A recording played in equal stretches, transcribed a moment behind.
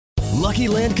Lucky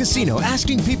Land Casino,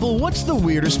 asking people, what's the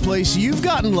weirdest place you've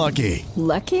gotten lucky?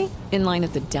 Lucky? In line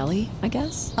at the deli, I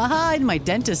guess? Aha, in my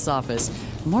dentist's office.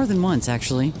 More than once,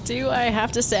 actually. Do I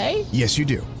have to say? Yes, you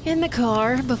do. In the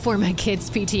car before my kids'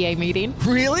 PTA meeting.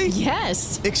 Really?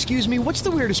 Yes. Excuse me, what's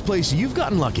the weirdest place you've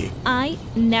gotten lucky? I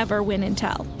never win and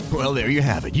tell. Well, there you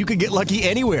have it. You can get lucky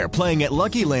anywhere, playing at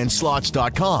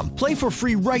LuckyLandSlots.com. Play for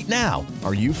free right now.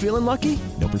 Are you feeling lucky?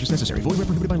 No purchase necessary. Void where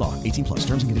prohibited by law. 18+.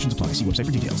 Terms and conditions apply. See website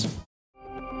for details.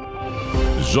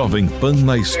 Jovem Pan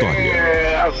na história.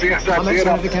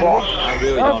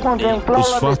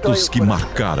 Os fatos que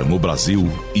marcaram o Brasil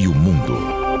e o mundo.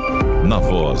 Na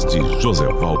voz de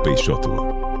Joseval Peixoto.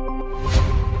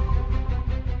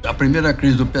 A primeira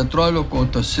crise do petróleo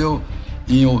aconteceu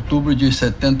em outubro de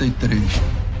 73.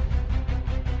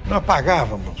 Nós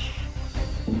pagávamos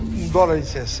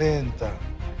 $1,60,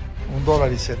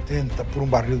 $1,70 por um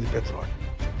barril de petróleo.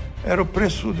 Era o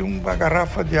preço de uma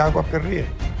garrafa de água Perrier.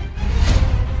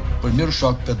 O primeiro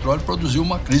choque do petróleo produziu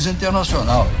uma crise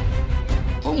internacional.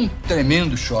 Foi um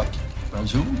tremendo choque. O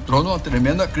Brasil entrou numa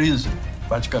tremenda crise.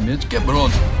 Praticamente quebrou.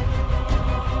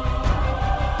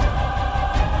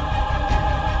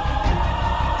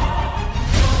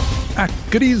 A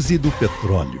crise do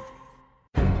petróleo.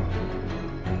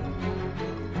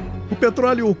 O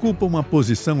petróleo ocupa uma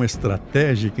posição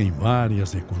estratégica em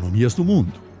várias economias do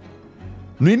mundo.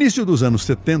 No início dos anos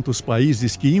 70, os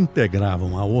países que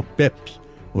integravam a OPEP,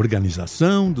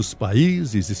 Organização dos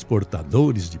Países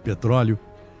Exportadores de Petróleo,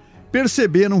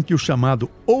 perceberam que o chamado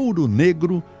ouro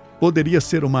negro poderia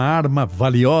ser uma arma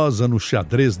valiosa no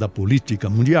xadrez da política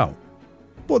mundial,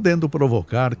 podendo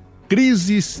provocar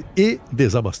crises e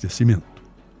desabastecimento.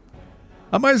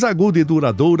 A mais aguda e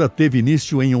duradoura teve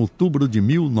início em outubro de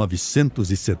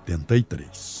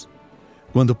 1973,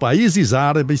 quando países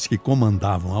árabes que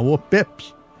comandavam a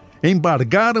OPEP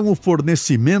embargaram o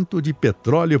fornecimento de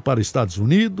petróleo para Estados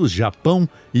Unidos, Japão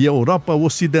e Europa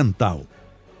Ocidental,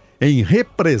 em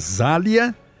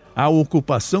represália à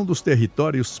ocupação dos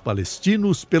territórios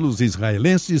palestinos pelos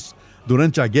israelenses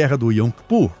durante a Guerra do Yom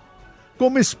Kippur,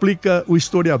 como explica o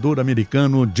historiador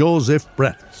americano Joseph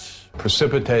Pratt.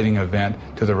 Precipitating event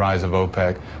to the rise of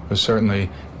OPEC was certainly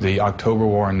the October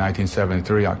War in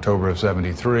 1973, October of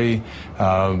 73.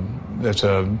 That's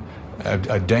a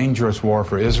dangerous war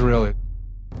for Israel.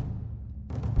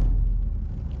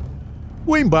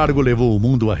 O embargo levou o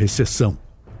mundo à recessão,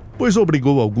 pois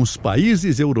obrigou alguns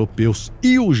países europeus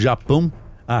e o Japão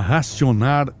a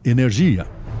racionar energia.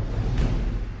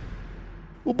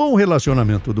 O bom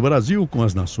relacionamento do Brasil com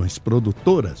as nações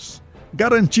produtoras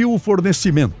garantiu o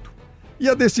fornecimento, e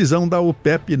a decisão da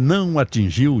OPEP não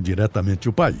atingiu diretamente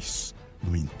o país.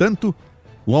 No entanto,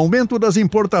 o aumento das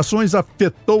importações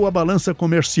afetou a balança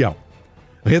comercial,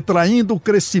 retraindo o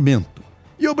crescimento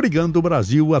e obrigando o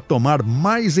Brasil a tomar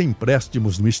mais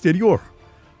empréstimos no exterior,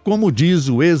 como diz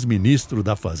o ex-ministro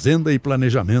da Fazenda e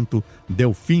Planejamento,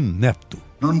 Delfim Neto.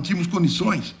 Nós não tínhamos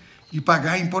condições de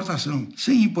pagar a importação.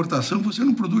 Sem importação você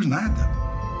não produz nada.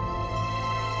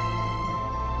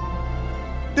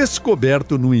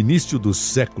 Descoberto no início do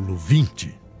século XX,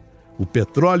 o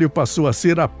petróleo passou a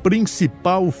ser a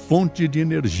principal fonte de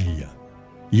energia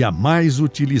e a mais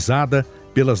utilizada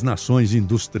pelas nações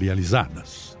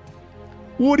industrializadas.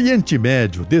 O Oriente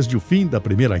Médio, desde o fim da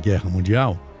Primeira Guerra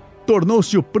Mundial,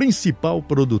 tornou-se o principal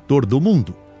produtor do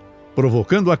mundo,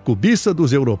 provocando a cobiça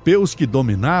dos europeus que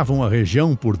dominavam a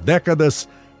região por décadas,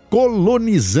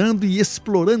 colonizando e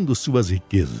explorando suas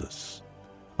riquezas.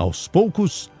 Aos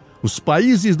poucos, os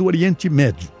países do Oriente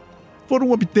Médio foram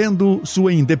obtendo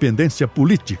sua independência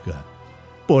política,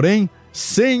 porém,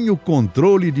 sem o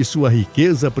controle de sua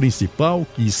riqueza principal,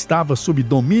 que estava sob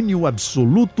domínio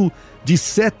absoluto de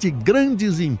 7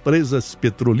 grandes empresas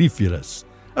petrolíferas,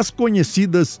 as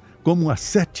conhecidas como as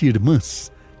 7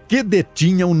 Irmãs, que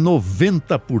detinham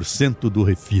 90% do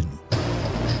refino.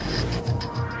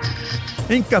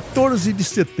 Em 14 de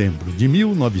setembro de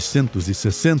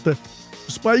 1960,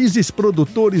 os países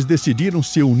produtores decidiram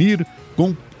se unir,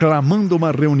 conclamando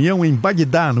uma reunião em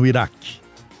Bagdá, no Iraque,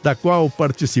 da qual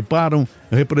participaram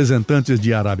representantes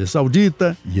de Arábia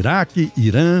Saudita, Iraque,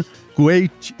 Irã,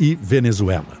 Kuwait e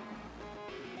Venezuela.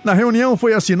 Na reunião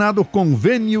foi assinado o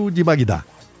Convênio de Bagdá,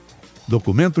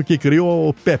 documento que criou a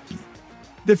OPEP,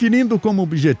 definindo como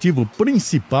objetivo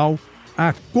principal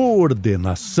a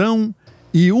coordenação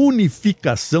e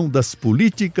unificação das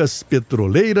políticas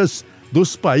petroleiras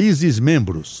dos países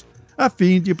membros, a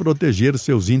fim de proteger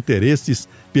seus interesses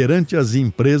perante as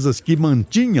empresas que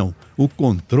mantinham o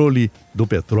controle do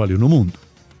petróleo no mundo.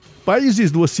 Países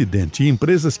do Ocidente e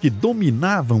empresas que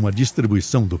dominavam a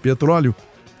distribuição do petróleo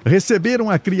receberam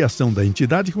a criação da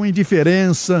entidade com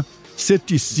indiferença,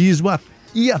 ceticismo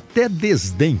e até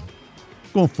desdém,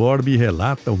 conforme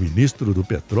relata o ministro do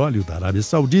Petróleo da Arábia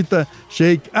Saudita,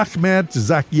 Sheikh Ahmed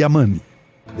Zaki Yamani.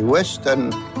 The Western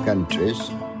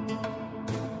countries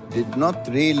did not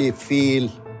really feel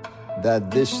that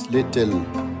this little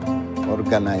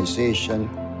organization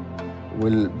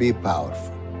will be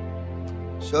powerful.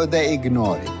 So they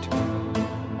ignore it.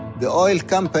 The oil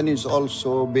companies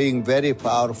also being very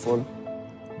powerful,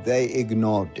 they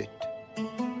ignored it.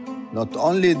 Not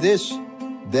only this,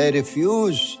 they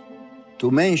refuse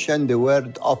to mention the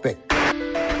word OPEC.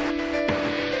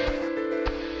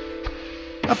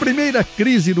 A primeira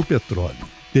crise do petróleo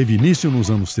teve início nos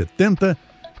anos 70,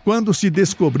 quando se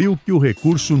descobriu que o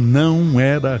recurso não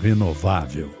era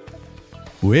renovável.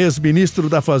 O ex-ministro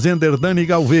da Fazenda, Hernani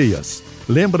Galveias,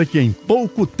 lembra que em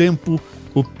pouco tempo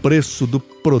o preço do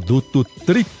produto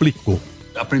triplicou.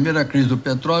 A primeira crise do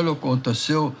petróleo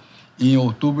aconteceu em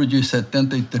outubro de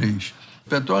 73. O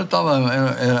petróleo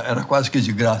era quase que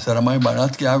de graça, era mais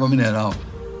barato que água mineral.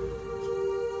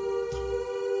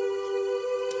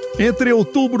 Entre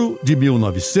outubro de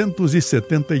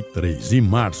 1973 e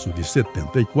março de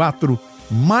 74,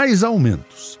 mais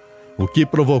aumentos, o que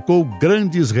provocou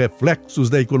grandes reflexos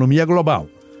da economia global,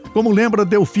 como lembra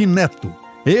Delfim Neto,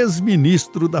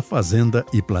 ex-ministro da Fazenda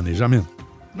e Planejamento.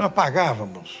 Nós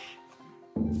pagávamos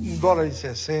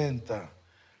 $1,60,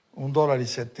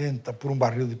 $1,70 por um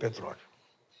barril de petróleo.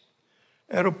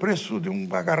 Era o preço de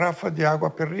uma garrafa de água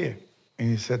Perrier.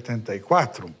 Em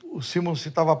 74, o Simmons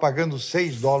estava pagando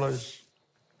 $6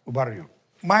 o barril.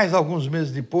 Mais alguns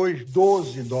meses depois,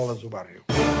 $12 o barril.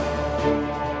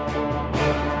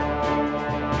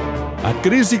 A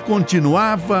crise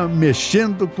continuava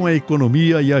mexendo com a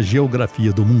economia e a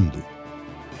geografia do mundo.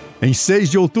 Em 6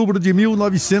 de outubro de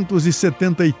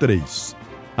 1973,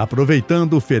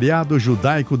 aproveitando o feriado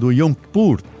judaico do Yom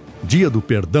Kippur, Dia do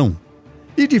Perdão,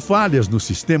 e de falhas no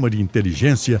sistema de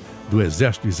inteligência do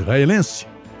exército israelense,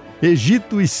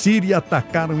 Egito e Síria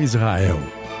atacaram Israel.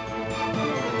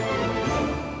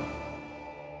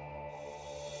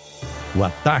 O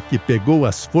ataque pegou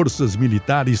as forças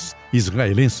militares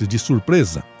israelenses de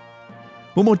surpresa.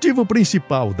 O motivo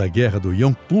principal da guerra do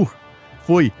Yom Kippur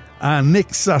foi a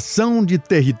anexação de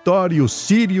territórios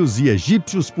sírios e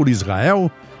egípcios por Israel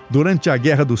durante a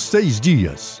Guerra dos 6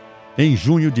 Dias, em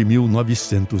junho de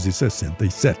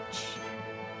 1967.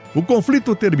 O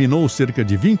conflito terminou cerca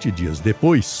de 20 dias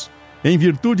depois, em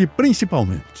virtude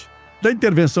principalmente da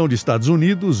intervenção de Estados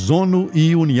Unidos, ONU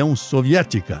e União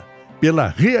Soviética, pela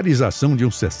realização de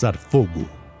um cessar-fogo.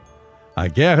 A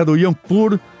Guerra do Yom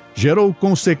Kippur gerou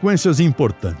consequências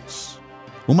importantes.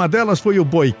 Uma delas foi o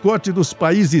boicote dos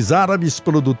países árabes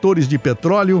produtores de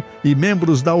petróleo e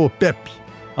membros da OPEP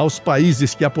aos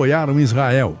países que apoiaram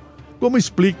Israel, como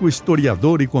explica o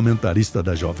historiador e comentarista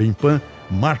da Jovem Pan,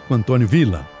 Marco Antônio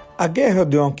Villa. A Guerra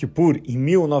do Yom Kippur, em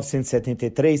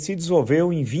 1973, se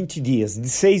desenvolveu em 20 dias, de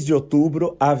 6 de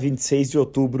outubro a 26 de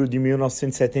outubro de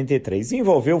 1973.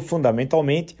 Envolveu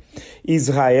fundamentalmente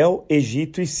Israel,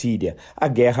 Egito e Síria. A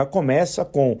guerra começa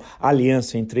com a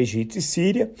aliança entre Egito e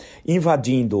Síria,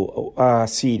 invadindo a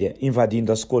Síria,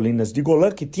 invadindo as colinas de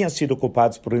Golã, que tinham sido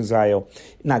ocupadas por Israel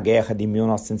na guerra de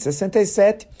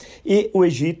 1967, e o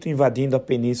Egito invadindo a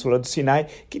península do Sinai,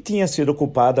 que tinha sido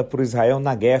ocupada por Israel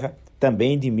na guerra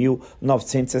também de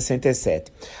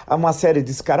 1967. Há uma série de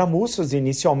escaramuças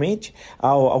inicialmente, há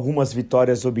algumas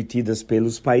vitórias obtidas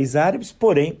pelos países árabes,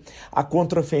 porém a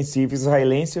contraofensiva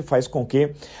israelense faz com que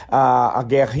a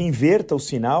guerra inverta o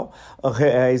sinal.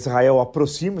 Israel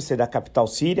aproxima-se da capital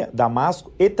síria,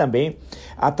 Damasco, e também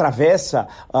atravessa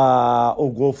o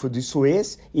Golfo de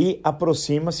Suez e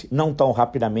aproxima-se, não tão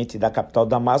rapidamente da capital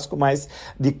Damasco, mas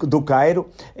do Cairo,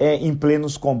 em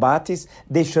plenos combates,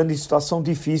 deixando em situação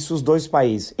difícil os dois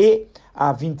países. E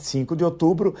a 25 de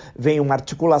outubro vem uma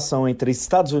articulação entre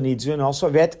Estados Unidos e União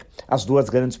Soviética, as duas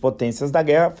grandes potências da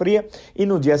Guerra Fria, e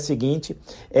no dia seguinte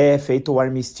é feito o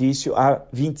armistício a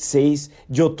 26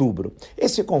 de outubro.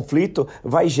 Esse conflito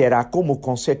vai gerar como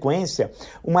consequência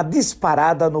uma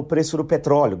disparada no preço do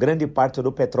petróleo. Grande parte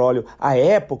do petróleo à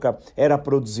época era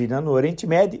produzida no Oriente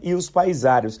Médio, e os países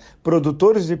árabes,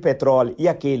 produtores de petróleo, e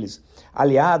aqueles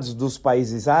aliados dos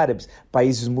países árabes,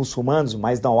 países muçulmanos,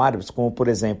 mas não árabes, como por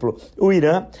exemplo o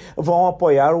Irã, vão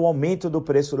apoiar o aumento do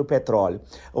preço do petróleo.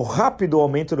 O rápido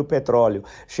aumento do petróleo,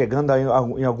 chegando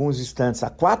em alguns instantes a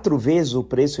 4 vezes o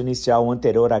preço inicial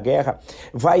anterior à guerra,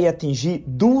 vai atingir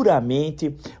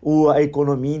duramente a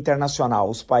economia internacional,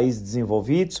 os países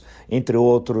desenvolvidos, entre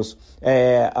outros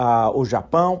o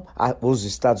Japão, os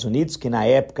Estados Unidos, que na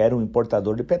época era um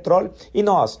importador de petróleo, e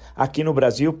nós, aqui no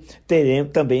Brasil,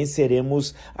 também seremos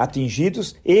seremos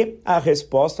atingidos, e a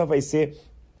resposta vai ser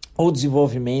o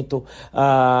desenvolvimento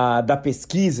da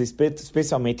pesquisa,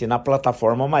 especialmente na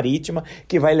plataforma marítima,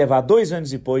 que vai levar 2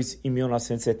 anos depois, em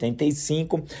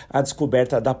 1975, a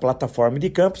descoberta da plataforma de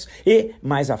Campos e,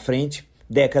 mais à frente,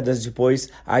 décadas depois,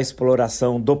 a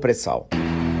exploração do pré-sal.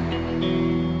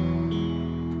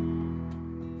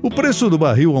 O preço do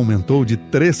barril aumentou de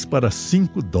 3 para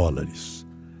 5 dólares.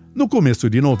 No começo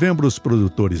de novembro, os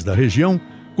produtores da região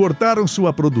cortaram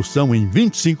sua produção em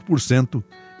 25%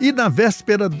 e na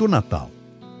véspera do Natal.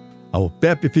 A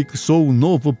OPEP fixou um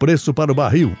novo preço para o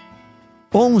barril,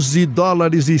 11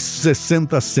 dólares e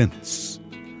 60 centes.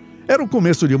 Era o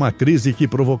começo de uma crise que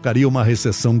provocaria uma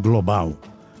recessão global,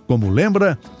 como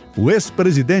lembra o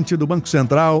ex-presidente do Banco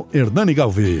Central, Hernani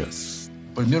Galvez.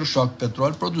 O primeiro choque do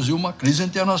petróleo produziu uma crise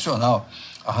internacional.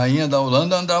 A rainha da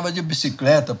Holanda andava de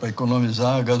bicicleta para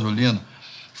economizar a gasolina.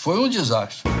 Foi um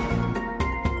desastre.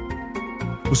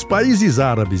 Os países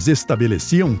árabes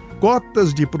estabeleciam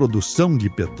cotas de produção de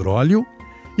petróleo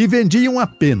e vendiam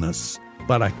apenas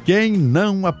para quem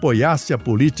não apoiasse a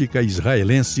política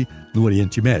israelense no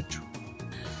Oriente Médio.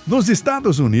 Nos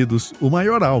Estados Unidos, o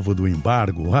maior alvo do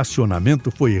embargo, o racionamento,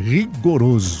 foi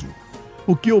rigoroso,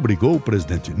 o que obrigou o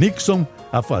presidente Nixon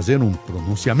a fazer um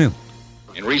pronunciamento.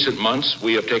 In recent months,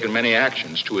 we have taken many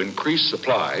actions to increase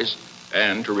supplies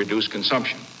and to reduce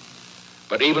consumption.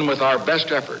 But even with our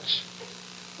best efforts,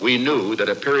 we knew that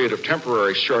a period of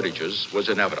temporary shortages was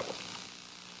inevitable.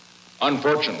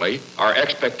 Unfortunately, our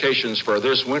expectations for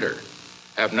this winter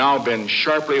have now been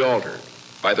sharply altered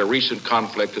by the recent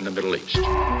conflict in the Middle East.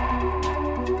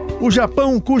 O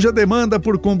Japão, cuja demanda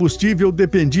por combustível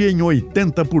dependia em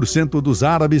 80% dos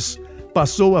árabes,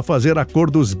 passou a fazer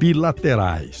acordos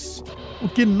bilaterais, o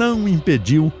que não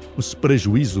impediu os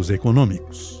prejuízos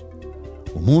econômicos.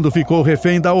 O mundo ficou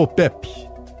refém da OPEP,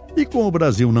 e com o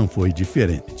Brasil não foi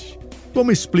diferente,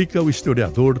 como explica o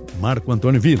historiador Marco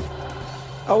Antônio Villa.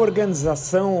 A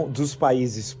Organização dos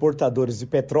Países Exportadores de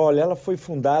Petróleo, ela foi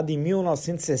fundada em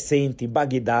 1960 em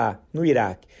Bagdá, no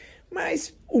Iraque.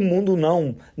 Mas o mundo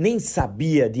nem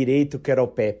sabia direito o que era a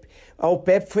OPEP. A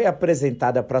OPEP foi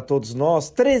apresentada para todos nós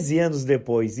 13 anos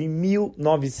depois, em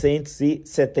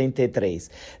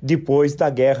 1973, depois da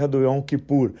Guerra do Yom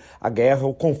Kippur,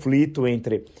 o conflito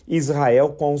entre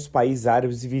Israel com os países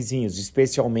árabes vizinhos,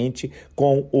 especialmente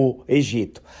com o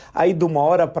Egito. Aí, de uma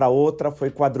hora para outra, foi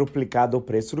quadruplicado o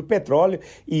preço do petróleo,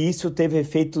 e isso teve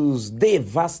efeitos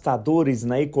devastadores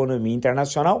na economia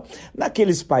internacional,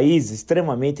 naqueles países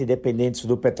extremamente dependentes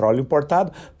do petróleo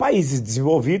importado, países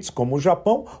desenvolvidos como o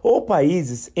Japão ou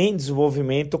países em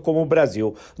desenvolvimento como o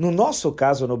Brasil. No nosso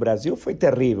caso, no Brasil, foi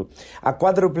terrível. A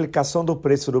quadruplicação do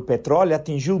preço do petróleo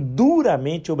atingiu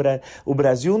duramente o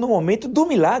Brasil no momento do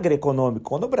milagre econômico,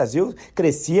 quando o Brasil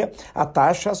crescia a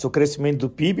taxa, o crescimento do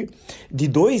PIB, de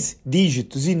 2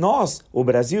 dígitos. E nós, o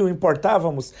Brasil,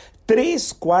 importávamos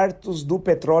 3/4 do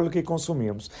petróleo que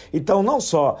consumimos. Então, não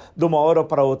só de uma hora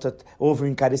para outra houve um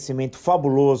encarecimento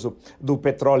fabuloso do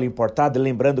petróleo importado,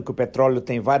 lembrando que o petróleo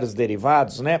tem vários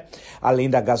derivados, né? Além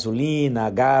da gasolina,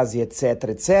 gás,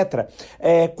 etc,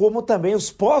 como também os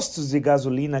postos de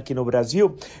gasolina aqui no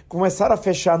Brasil começaram a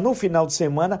fechar no final de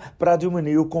semana para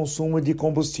diminuir o consumo de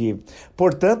combustível.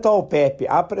 Portanto, a OPEP,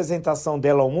 a apresentação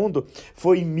dela ao mundo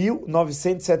foi em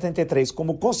 1973,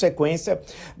 como consequência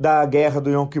da Guerra do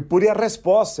Yom Kippur, e a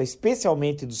resposta,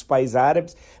 especialmente dos países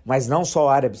árabes, mas não só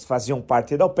árabes faziam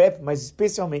parte da OPEP, mas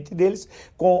especialmente deles,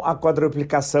 com a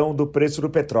quadruplicação do preço do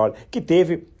petróleo, que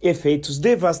teve efeitos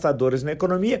devastadores na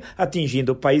economia,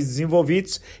 atingindo países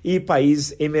desenvolvidos e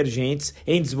países emergentes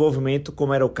em desenvolvimento,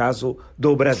 como era o caso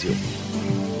do Brasil.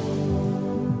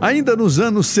 Ainda nos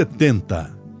anos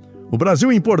 70, o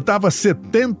Brasil importava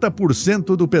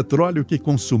 70% do petróleo que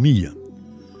consumia.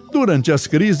 Durante as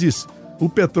crises, o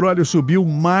petróleo subiu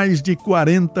mais de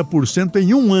 40%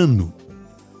 em um ano.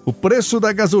 O preço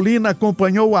da gasolina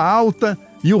acompanhou a alta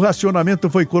e o racionamento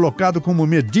foi colocado como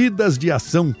medidas de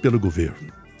ação pelo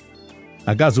governo.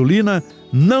 A gasolina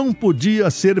não podia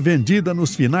ser vendida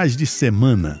nos finais de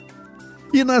semana.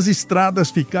 E nas estradas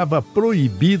ficava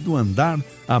proibido andar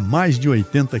a mais de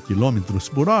 80 km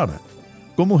por hora,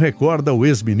 como recorda o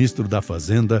ex-ministro da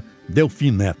Fazenda, Delfim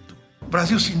Neto. O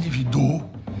Brasil se endividou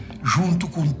junto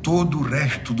com todo o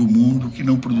resto do mundo que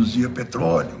não produzia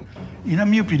petróleo. E, na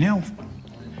minha opinião,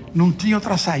 não tinha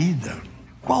outra saída.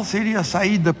 Qual seria a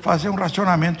saída? Fazer um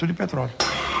racionamento de petróleo.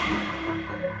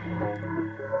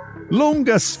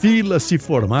 Longas filas se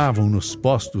formavam nos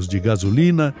postos de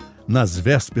gasolina nas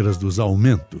vésperas dos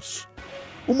aumentos.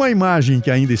 Uma imagem que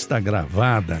ainda está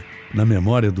gravada na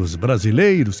memória dos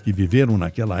brasileiros que viveram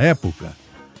naquela época.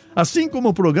 Assim como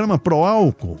o programa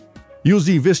Proálcool, e os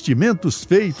investimentos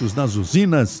feitos nas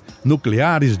usinas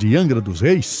nucleares de Angra dos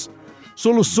Reis,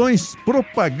 soluções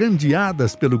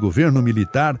propagandeadas pelo governo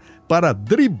militar para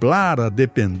driblar a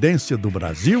dependência do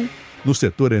Brasil no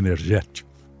setor energético.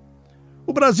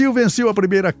 O Brasil venceu a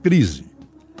primeira crise,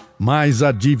 mas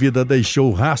a dívida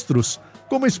deixou rastros,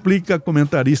 como explica a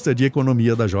comentarista de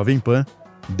economia da Jovem Pan,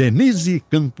 Denise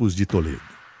Campos de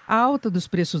Toledo. A alta dos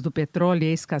preços do petróleo e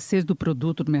a escassez do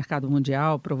produto no mercado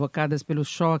mundial, provocadas pelos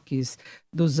choques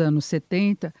dos anos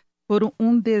 70, foram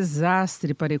um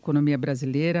desastre para a economia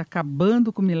brasileira,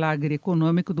 acabando com o milagre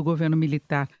econômico do governo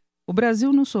militar. O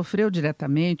Brasil não sofreu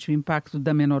diretamente o impacto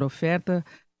da menor oferta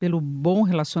pelo bom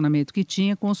relacionamento que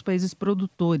tinha com os países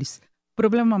produtores. O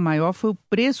problema maior foi o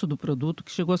preço do produto,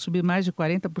 que chegou a subir mais de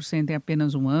 40% em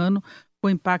apenas um ano, com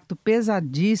impacto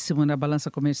pesadíssimo na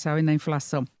balança comercial e na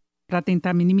inflação. Para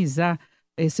tentar minimizar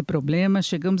esse problema,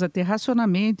 chegamos a ter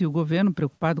racionamento e o governo,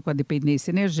 preocupado com a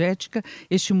dependência energética,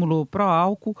 estimulou o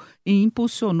pró-álcool e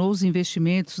impulsionou os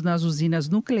investimentos nas usinas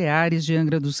nucleares de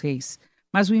Angra dos Reis.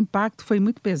 Mas o impacto foi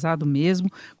muito pesado mesmo,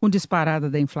 com disparada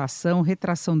da inflação,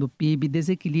 retração do PIB,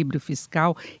 desequilíbrio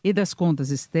fiscal e das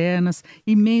contas externas,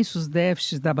 imensos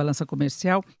déficits da balança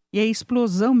comercial e a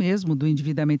explosão mesmo do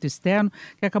endividamento externo,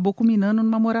 que acabou culminando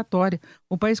numa moratória.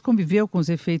 O país conviveu com os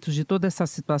efeitos de toda essa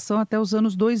situação até os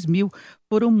anos 2000.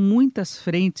 Foram muitas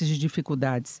frentes de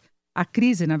dificuldades. A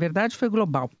crise, na verdade, foi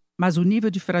global, mas o nível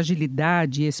de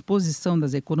fragilidade e exposição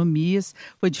das economias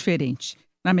foi diferente.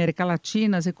 Na América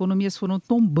Latina, as economias foram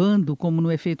tombando como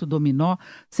no efeito dominó,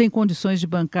 sem condições de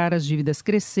bancar as dívidas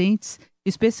crescentes,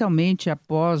 especialmente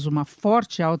após uma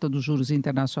forte alta dos juros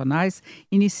internacionais,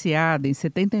 iniciada em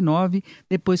 79,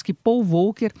 depois que Paul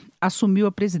Volcker assumiu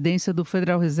a presidência do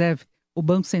Federal Reserve, o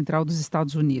Banco Central dos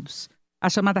Estados Unidos. A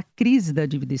chamada crise da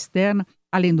dívida externa,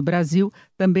 além do Brasil,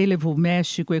 também levou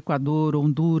México, Equador,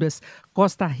 Honduras,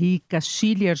 Costa Rica,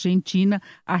 Chile e Argentina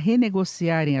a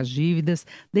renegociarem as dívidas,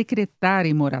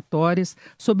 decretarem moratórias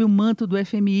sob o manto do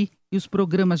FMI e os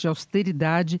programas de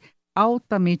austeridade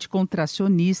altamente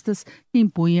contracionistas que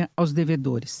impunha aos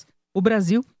devedores. O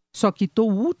Brasil só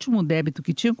quitou o último débito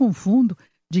que tinha com fundo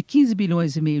de 15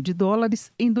 bilhões e meio de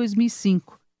dólares em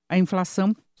 2005. A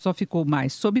inflação só ficou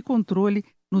mais sob controle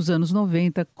nos anos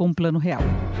 90 com o Plano Real.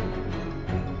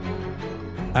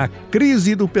 A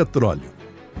crise do petróleo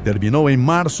terminou em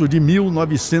março de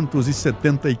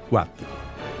 1974,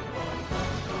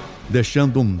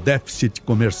 deixando um déficit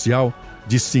comercial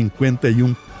de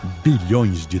 51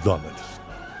 bilhões de dólares.